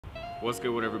What's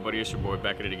good with everybody? It's your boy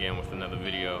back at it again with another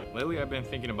video. Lately I've been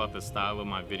thinking about the style of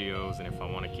my videos and if I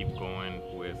want to keep going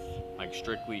with like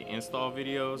strictly install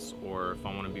videos or if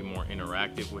I want to be more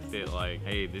interactive with it, like,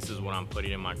 hey, this is what I'm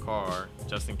putting in my car,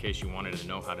 just in case you wanted to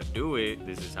know how to do it,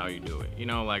 this is how you do it. You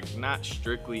know, like not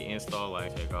strictly install,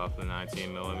 like take off the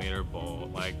 19mm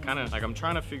bolt, like kind of like I'm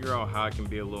trying to figure out how I can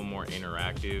be a little more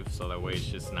interactive so that way it's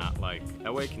just not like,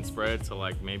 that way it can spread to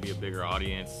like maybe a bigger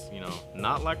audience, you know,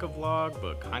 not like a vlog,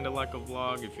 but kind of like a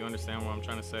vlog, if you understand what I'm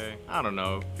trying to say. I don't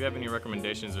know. If you have any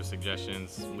recommendations or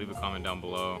suggestions, leave a comment down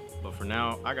below. But for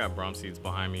now, I got Braum seats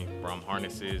behind me, Braum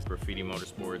harnesses, Graffiti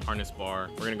Motorsports, harness bar.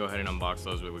 We're gonna go ahead and unbox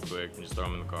those really quick and just throw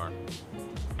them in the car.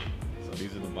 So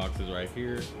these are the boxes right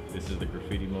here. This is the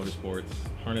Graffiti Motorsports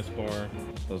harness bar.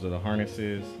 Those are the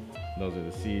harnesses. Those are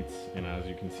the seats. And as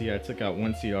you can see, I took out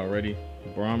one seat already.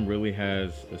 Braum really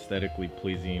has aesthetically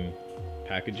pleasing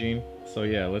packaging. So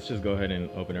yeah, let's just go ahead and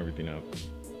open everything up.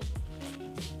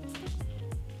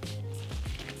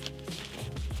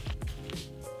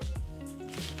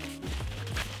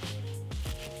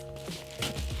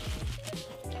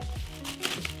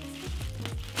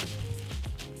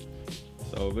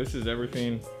 So this is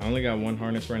everything. I only got one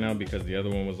harness right now because the other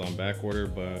one was on back order,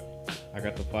 but I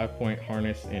got the 5-point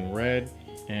harness in red,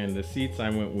 and the seats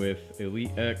I went with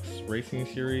Elite X Racing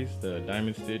Series, the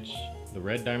diamond stitch, the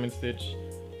red diamond stitch.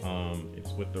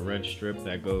 It's with the red strip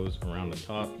that goes around the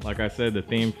top. Like I said, the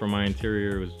theme for my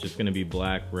interior was just gonna be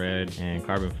black, red, and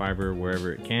carbon fiber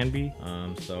wherever it can be.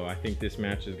 So I think this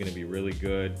match is gonna be really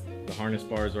good. The harness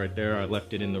bars right there, I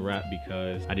left it in the wrap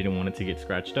because I didn't want it to get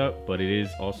scratched up, but it is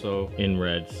also in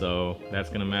red, so that's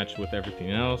gonna match with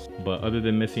everything else. But other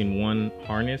than missing one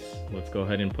harness, let's go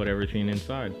ahead and put everything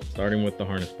inside, starting with the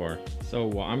harness bar. So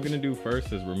what I'm gonna do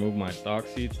first is remove my stock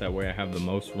seats, that way I have the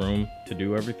most room to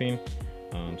do everything.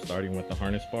 Starting with the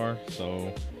harness bar.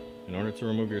 So in order to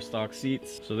remove your stock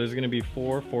seats, so there's going to be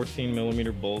 4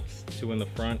 14mm bolts, 2 in the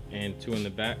front and 2 in the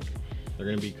back. They're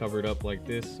going to be covered up like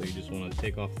this, so you just want to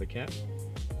take off the cap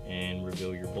and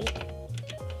reveal your bolt.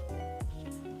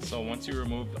 So once you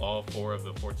removed all 4 of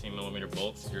the 14mm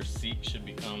bolts, your seat should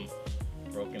become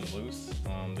broken loose.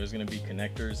 There's going to be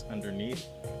connectors underneath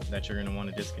that you're going to want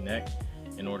to disconnect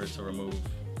in order to remove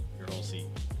your whole seat.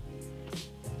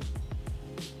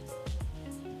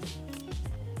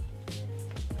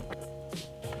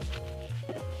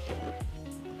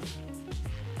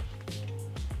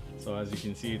 So as you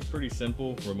can see, it's pretty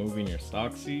simple removing your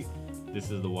stock seat. This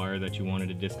is the wire that you wanted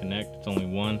to disconnect. It's only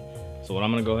one. So what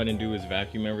I'm gonna go ahead and do is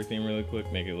vacuum everything really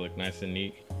quick, make it look nice and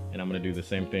neat. And I'm gonna do the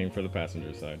same thing for the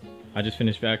passenger side. I just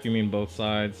finished vacuuming both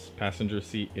sides. Passenger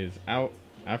seat is out.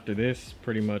 After this,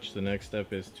 pretty much the next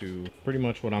step is to, pretty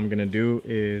much what I'm gonna do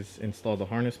is install the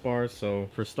harness bars. So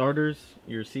for starters,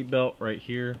 your seat belt right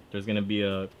here, there's gonna be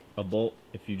a bolt.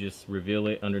 If you just reveal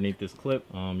it underneath this clip,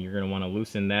 you're going to want to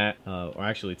loosen that, or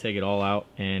actually take it all out,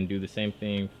 and do the same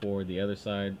thing for the other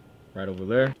side right over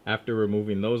there. After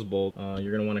removing those bolts,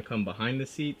 you're going to want to come behind the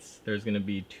seats. There's going to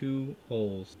be 2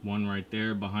 holes, one right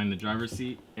there behind the driver's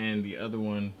seat, and the other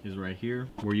one is right here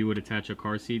where you would attach a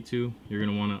car seat to. You're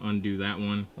going to want to undo that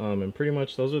one, and pretty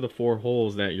much those are the 4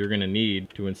 holes that you're going to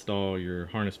need to install your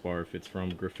harness bar if it's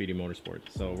from Graffiti Motorsports.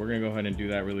 So we're going to go ahead and do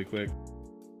that really quick.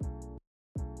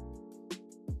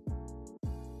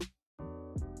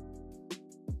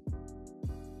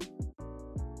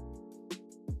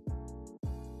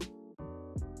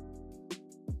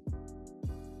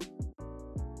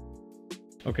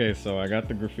 Okay, so I got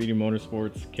the Graffiti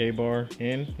Motorsports K-bar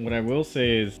in. What I will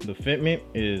say is the fitment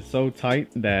is so tight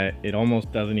that it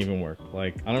almost doesn't even work.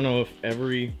 Like, I don't know if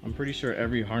I'm pretty sure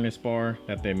every harness bar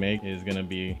that they make is gonna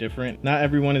be different. Not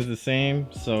everyone is the same,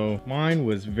 so mine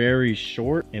was very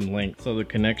short in length. So the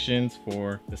connections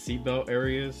for the seatbelt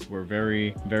areas were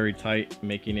very, very tight,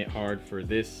 making it hard for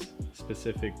this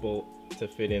specific bolt to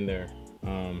fit in there.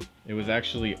 It was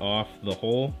actually off the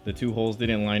hole. The 2 holes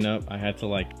didn't line up. I had to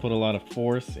like put a lot of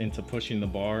force into pushing the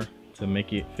bar to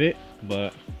make it fit,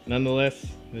 but nonetheless,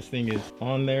 this thing is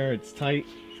on there, it's tight,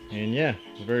 and yeah,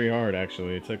 it's very hard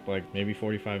actually. It took like maybe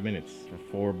 45 minutes for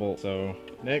 4 bolts. So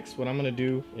next, what I'm gonna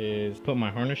do is put my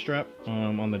harness strap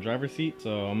on the driver's seat.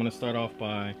 So I'm gonna start off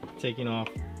by taking off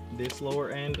this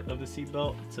lower end of the seat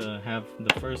belt to have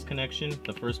the first connection,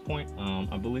 the first point.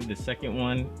 I believe the second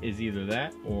one is either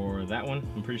that or that one.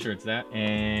 I'm pretty sure it's that.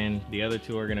 And the other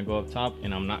 2 are gonna go up top,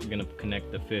 and I'm not gonna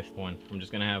connect the 5th one. I'm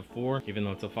just gonna have 4, even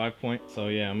though it's a 5-point. So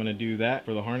yeah, I'm gonna do that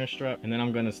for the harness strap, and then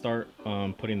I'm gonna start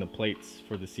putting the plates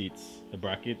for the seats, the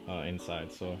bracket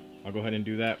inside. So I'll go ahead and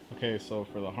do that. Okay, so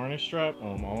for the harness strap,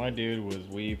 all I did was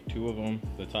weave 2 of them,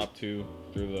 the top 2,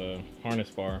 through the harness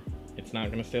bar, it's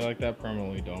not gonna stay like that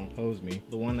permanently, don't hose me.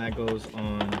 The one that goes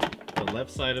on the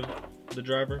left side of the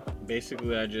driver,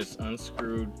 basically I just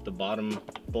unscrewed the bottom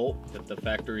bolt that the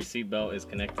factory seat belt is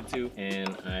connected to,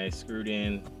 and I screwed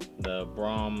in the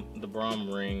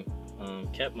Braum ring,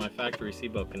 kept my factory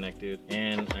seat belt connected,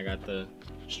 and I got the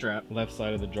strap, left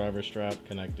side of the driver strap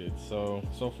connected. So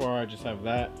far I just have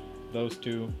those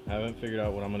two. I haven't figured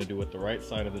out what I'm gonna do with the right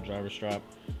side of the driver strap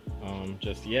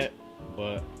just yet.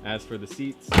 But as for the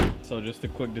seats, so just a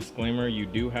quick disclaimer, you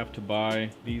do have to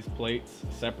buy these plates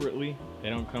separately. They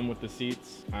don't come with the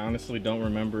seats. I honestly don't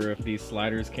remember if these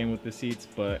sliders came with the seats,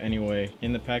 but anyway,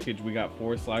 in the package we got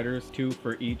 4 sliders, 2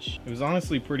 for each. It was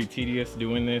honestly pretty tedious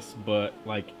doing this, but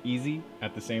like easy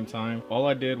at the same time. All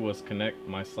I did was connect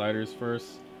my sliders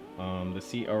first. The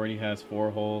seat already has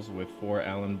 4 holes with 4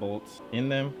 Allen bolts in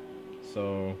them,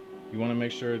 so you want to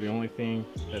make sure the only thing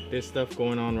that this stuff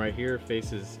going on right here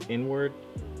faces inward.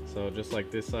 So just like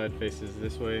this side faces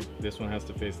this way, this one has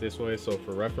to face this way. So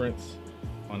for reference,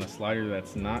 on a slider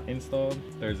that's not installed,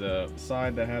 there's a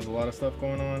side that has a lot of stuff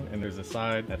going on and there's a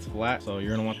side that's flat. So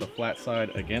you're gonna want the flat side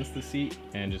against the seat,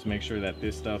 and just make sure that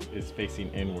this stuff is facing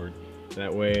inward.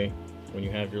 That way, when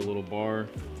you have your little bar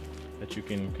that you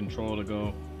can control to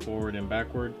go forward and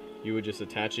backward, you would just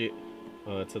attach it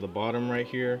to the bottom right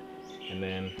here, and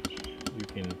then you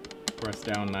can press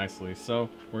down nicely. So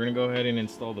we're gonna go ahead and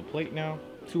install the plate now.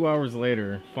 2 hours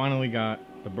later, finally got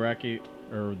the bracket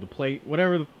or the plate,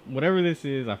 whatever this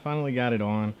is, I finally got it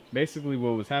on. Basically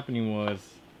what was happening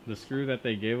was the screw that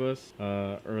they gave us,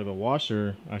 or the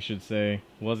washer I should say,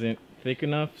 wasn't thick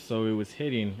enough, so it was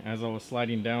hitting as I was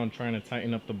sliding down trying to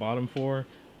tighten up the bottom 4,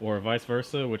 or vice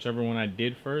versa, whichever one I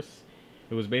did first.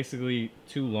 It was basically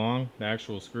too long, the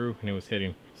actual screw, and it was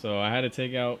hitting. So I had to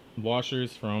take out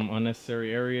washers from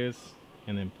unnecessary areas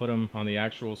and then put them on the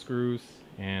actual screws,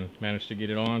 and managed to get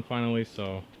it on finally.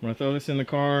 So I'm gonna throw this in the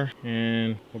car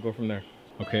and we'll go from there.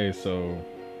 Okay, so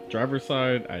driver's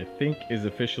side I think is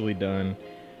officially done.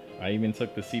 I even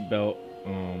took the seatbelt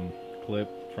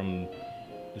clip from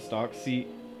the stock seat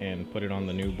and put it on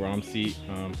the new Braum seat,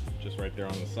 just right there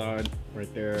on the side.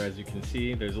 Right there, as you can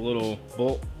see, there's a little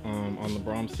bolt on the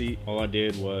Braum seat. All I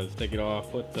did was take it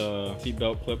off, put the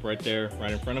seatbelt clip right there,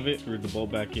 right in front of it, screwed the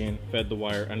bolt back in, fed the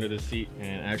wire under the seat,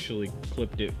 and actually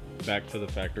clipped it back to the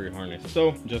factory harness.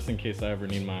 So just in case I ever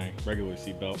need my regular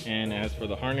seatbelt. And as for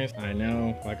the harness, I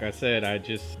know, like I said,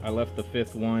 I left the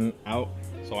 5th one out.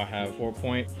 So I have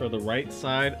 4-point for the right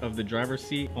side of the driver's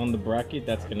seat on the bracket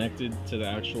that's connected to the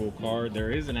actual car.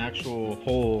 There is an actual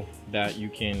hole that you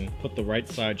can put the right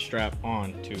side strap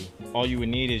on to. All you would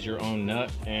need is your own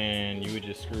nut, and you would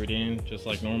just screw it in just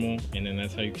like normal, and then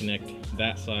that's how you connect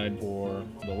that side for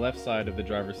the left side of the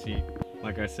driver's seat.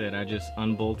 Like I said, I just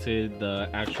unbolted the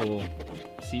actual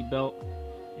seat belt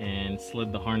and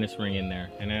slid the harness ring in there.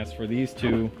 And as for these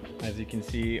two, as you can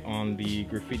see on the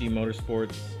Graffiti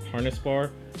Motorsports harness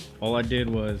bar, all I did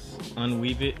was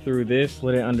unweave it through this,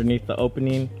 slid it underneath the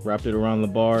opening, wrapped it around the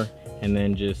bar, and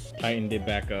then just tightened it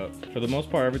back up. For the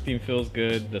most part, everything feels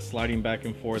good. The sliding back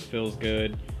and forth feels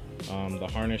good. The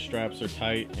harness straps are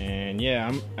tight, and yeah,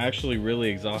 I'm actually really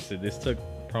exhausted. This took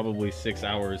probably 6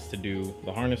 hours to do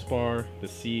the harness bar, the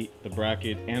seat, the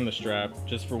bracket, and the strap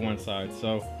just for one side.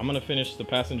 So I'm gonna finish the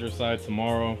passenger side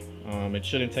tomorrow. It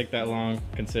shouldn't take that long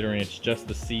considering it's just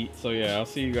the seat. So yeah, I'll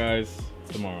see you guys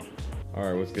tomorrow. All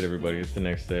right, what's good everybody? It's the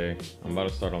next day. I'm about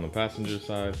to start on the passenger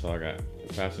side. So I got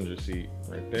the passenger seat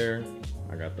right there.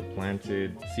 I got the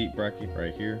planted seat bracket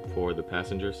right here for the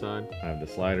passenger side. I have the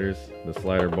sliders, the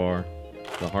slider bar,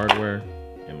 the hardware,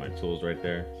 and my tools right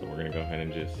there. So we're gonna go ahead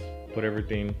and just put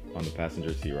everything on the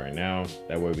passenger seat right now.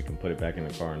 That way we can put it back in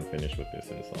the car and finish with this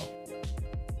install.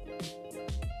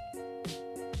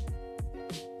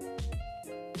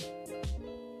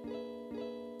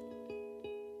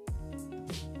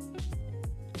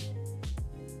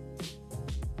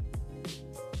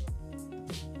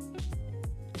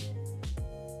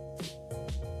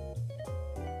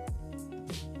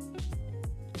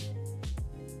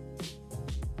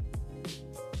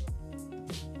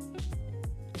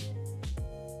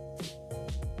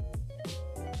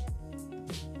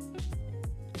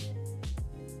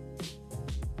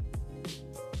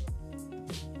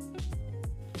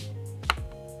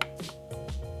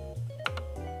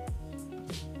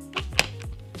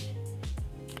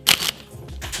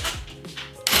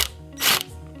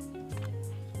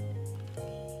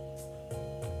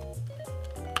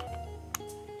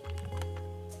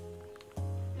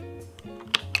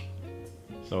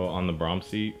 So on the Braum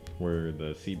seat, where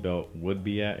the seat belt would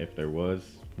be at if there was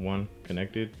one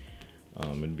connected,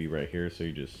 it'd be right here. So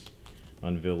you just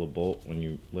unveil a bolt when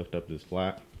you lift up this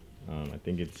flap. I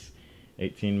think it's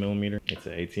 18 millimeter. It's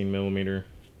an 18 millimeter,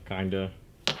 kinda.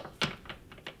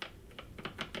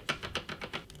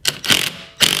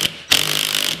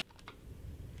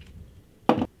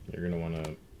 You're gonna wanna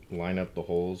line up the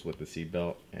holes with the seat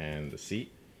belt and the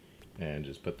seat and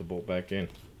just put the bolt back in.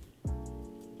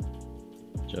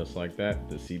 Just like that,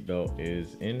 the seat belt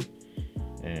is in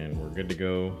and we're good to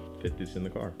go fit this in the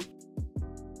car.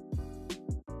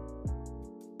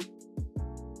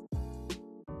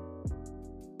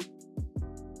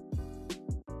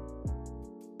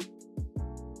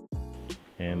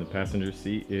 And the passenger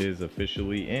seat is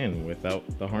officially in without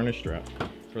the harness strap.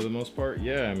 For the most part,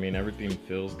 yeah, I mean, everything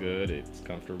feels good, it's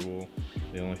comfortable.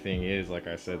 The only thing is, like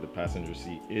I said, the passenger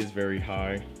seat is very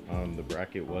high. The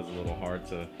bracket was a little hard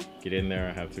to get in there.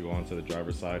 I have to go onto the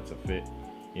driver's side to fit,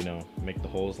 you know, make the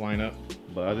holes line up.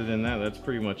 But other than that, that's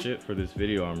pretty much it for this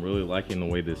video. I'm really liking the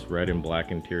way this red and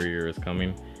black interior is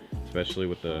coming, especially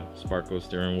with the Sparco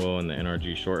steering wheel and the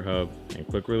NRG short hub and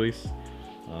quick release.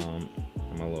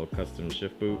 And my little custom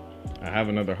shift boot. I have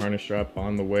another harness strap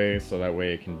on the way, so that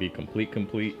way it can be complete,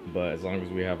 but as long as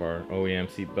we have our OEM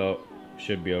seat belt,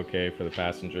 should be okay for the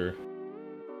passenger.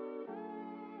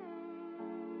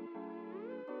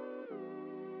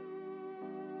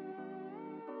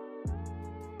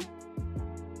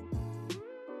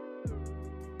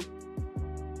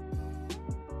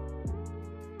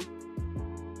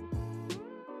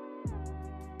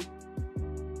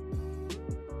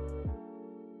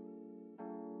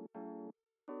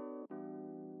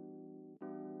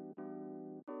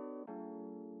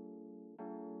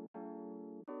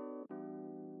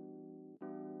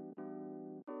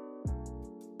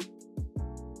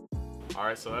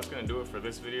 Alright, so that's going to do it for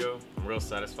this video. I'm real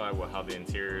satisfied with how the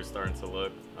interior is starting to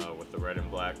look with the red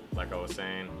and black, like I was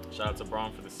saying. Shout out to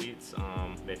Braum for the seats.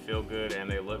 They feel good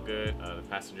and they look good. The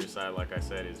passenger side, like I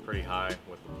said, is pretty high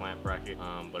with the plant bracket.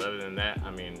 But other than that, I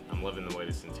mean, I'm loving the way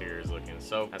this interior is looking.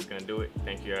 So that's going to do it.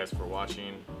 Thank you guys for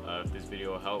watching. If this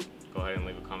video helped, go ahead and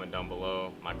leave a comment down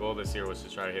below. My goal this year was to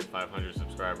try to hit 500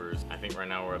 subscribers. I think right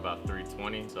now we're about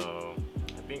 320, so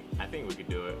I think we could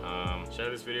do it. Share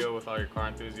this video with all your car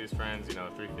enthusiast friends, you know,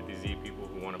 350Z people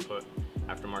who want to put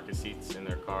aftermarket seats in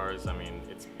their cars. I mean,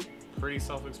 it's pretty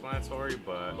self-explanatory,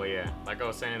 but yeah, like I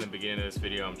was saying in the beginning of this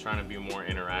video, I'm trying to be more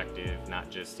interactive, not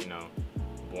just, you know,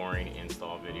 boring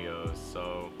install videos.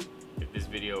 So if this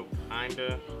video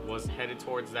kinda was headed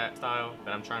towards that style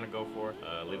that I'm trying to go for,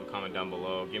 leave a comment down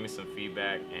below, give me some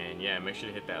feedback, and yeah, make sure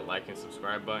to hit that like and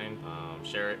subscribe button,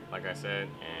 share it like I said,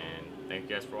 and thank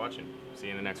you guys for watching. See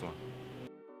you in the next one.